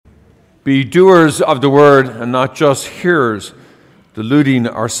Be doers of the word and not just hearers, deluding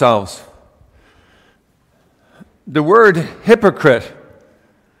ourselves. The word hypocrite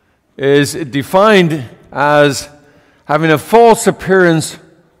is defined as having a false appearance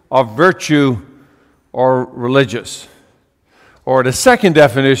of virtue or religious. Or the second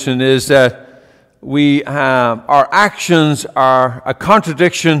definition is that our actions are a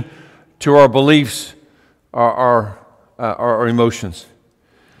contradiction to our beliefs or our emotions.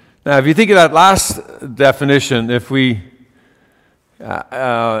 Now, if you think of that last definition, that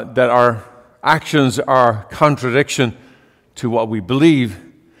our actions are contradiction to what we believe,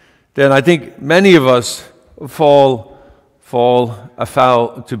 then I think many of us fall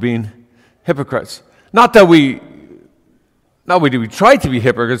afoul to being hypocrites. Not that we try to be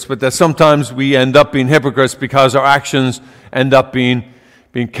hypocrites, but that sometimes we end up being hypocrites because our actions end up being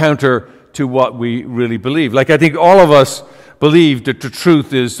counter to what we really believe. Like, I think all of us believe that the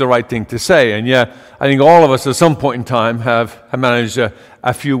truth is the right thing to say, and yet I think all of us at some point in time have managed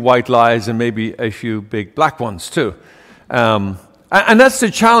a few white lies and maybe a few big black ones too. And that's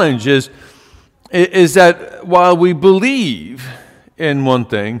the challenge, is that while we believe in one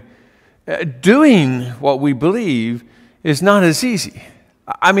thing, doing what we believe is not as easy.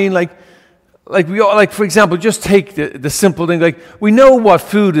 I mean, like for example, just take the simple thing. Like, we know what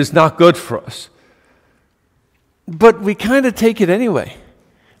food is not good for us, but we kind of take it anyway,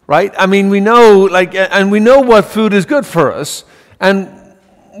 right? I mean, we know, and we know what food is good for us, and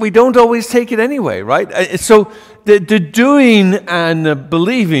we don't always take it anyway, right? So the doing and the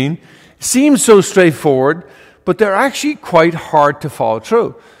believing seems so straightforward, but they're actually quite hard to follow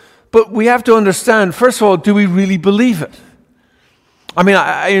through. But we have to understand, first of all, do we really believe it? I mean,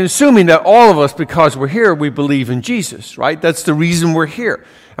 I'm assuming that all of us, because we're here, we believe in Jesus, right? That's the reason we're here,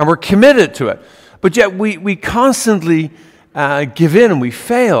 and we're committed to it. But yet we constantly give in and we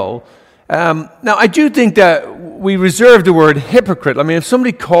fail. Now, I do think that we reserve the word hypocrite. I mean, if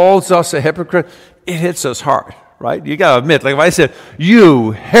somebody calls us a hypocrite, it hits us hard, right? You got to admit, like if I said,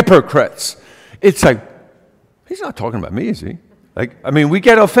 "You hypocrites," it's like, he's not talking about me, is he? Like, I mean, we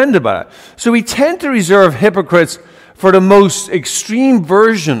get offended by that. So we tend to reserve hypocrites for the most extreme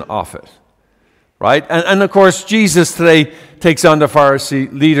version of it, right? And of course, Jesus today takes on the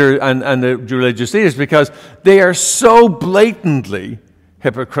Pharisee leader and the religious leaders because they are so blatantly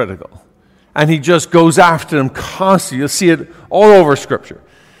hypocritical. And he just goes after them constantly. You'll see it all over Scripture.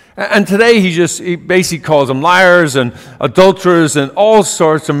 And today he basically calls them liars and adulterers and all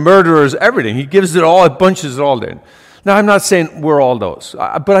sorts of murderers, everything. He gives it all, bunches it all in. Now, I'm not saying we're all those,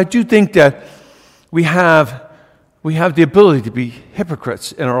 but I do think that we have the ability to be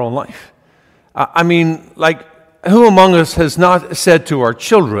hypocrites in our own life. I mean, like, who among us has not said to our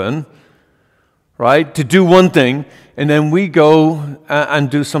children, right, to do one thing, and then we go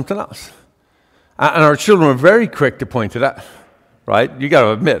and do something else? And our children are very quick to point to that, right? You got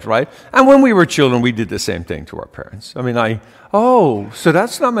to admit, right? And when we were children, we did the same thing to our parents. I mean, so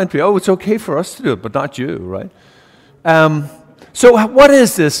that's not meant to be. Oh, it's okay for us to do it, but not you, right? So what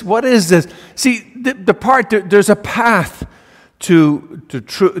is this? What is this? See, there's a path to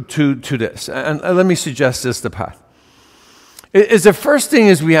this. And let me suggest this, the path. The first thing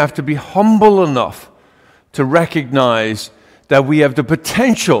is we have to be humble enough to recognize that we have the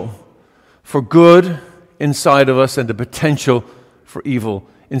potential for good inside of us and the potential for evil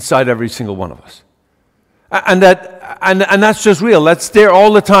inside every single one of us. And that's just real. That's there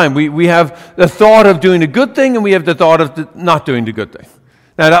all the time. We have the thought of doing a good thing, and we have the thought of not doing the good thing.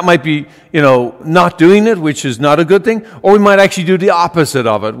 Now, that might be, not doing it, which is not a good thing, or we might actually do the opposite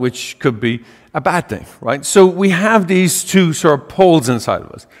of it, which could be a bad thing, right? So we have these two sort of poles inside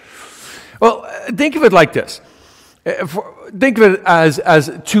of us. Well, think of it like this. Think of it as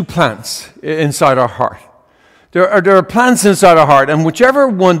two plants inside our heart. There are plants inside our heart, and whichever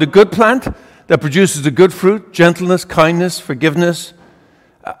one, the good plant that produces the good fruit, gentleness, kindness, forgiveness,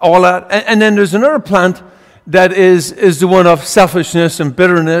 all that. And then there's another plant that is the one of selfishness and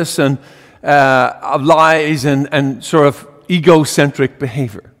bitterness and of lies and sort of egocentric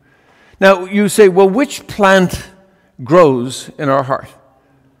behavior. Now, you say, well, which plant grows in our heart?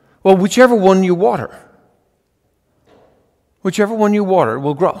 Well, whichever one you water. Whichever one you water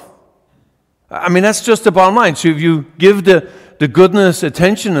will grow. I mean, that's just the bottom line. So if you give the goodness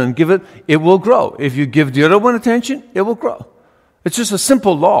attention and give it, it will grow. If you give the other one attention, it will grow. It's just a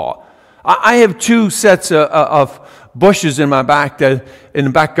simple law. I have two sets of bushes in my in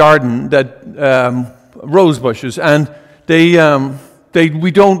the back garden that rose bushes, and we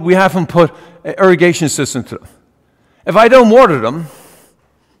haven't put an irrigation system to them. If I don't water them,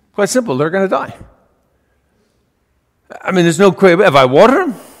 quite simple, they're going to die. I mean, there's no way. If I water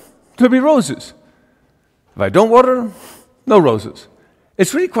them, there'll be roses. If I don't water them, no roses.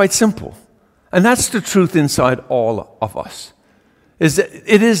 It's really quite simple. And that's the truth inside all of us.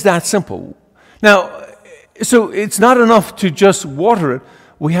 It is that simple. Now, so it's not enough to just water it.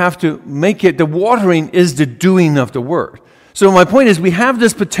 We have to make it, the watering is the doing of the word. So my point is we have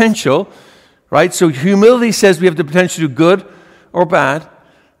this potential, right? So humility says we have the potential to do good or bad,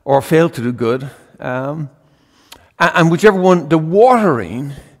 or fail to do good. And whichever one, the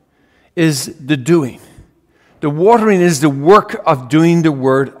watering is the doing. The watering is the work of doing the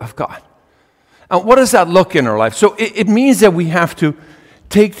Word of God. And what does that look in our life? So it means that we have to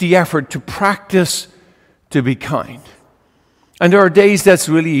take the effort to practice to be kind. And there are days that's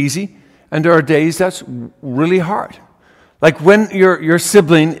really easy, and there are days that's really hard. Like when your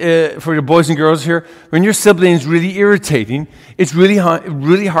sibling, for your boys and girls here, when your sibling is really irritating, it's really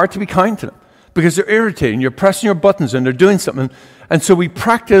hard to be kind to them because they're irritating. You're pressing your buttons and they're doing something. And so we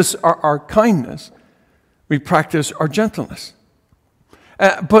practice our kindness. We practice our gentleness.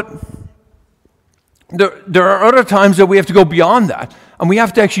 But there are other times that we have to go beyond that, and we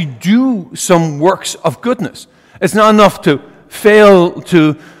have to actually do some works of goodness. It's not enough to fail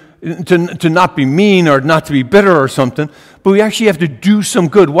to not be mean or not to be bitter or something, but we actually have to do some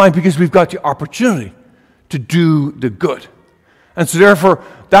good. Why? Because we've got the opportunity to do the good. And so therefore,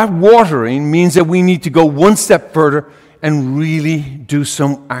 that watering means that we need to go one step further and really do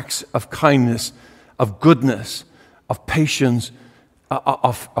some acts of kindness, of goodness, of patience,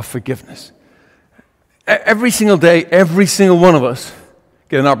 of forgiveness. Every single day, every single one of us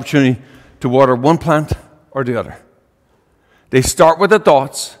get an opportunity to water one plant or the other. They start with the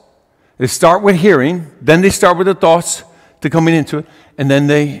thoughts. They start with hearing, then they start with the thoughts to coming into it, and then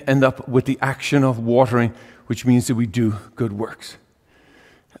they end up with the action of watering, which means that we do good works.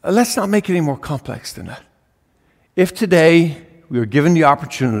 Let's not make it any more complex than that. If today we are given the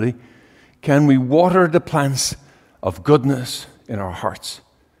opportunity, can we water the plants of goodness in our hearts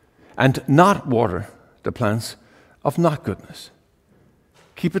and not water the plants of not goodness?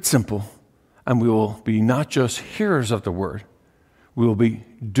 Keep it simple, and we will be not just hearers of the word, we will be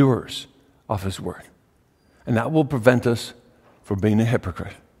doers of his word. And that will prevent us from being a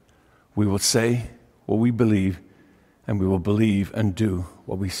hypocrite. We will say what we believe, and we will believe and do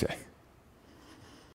what we say.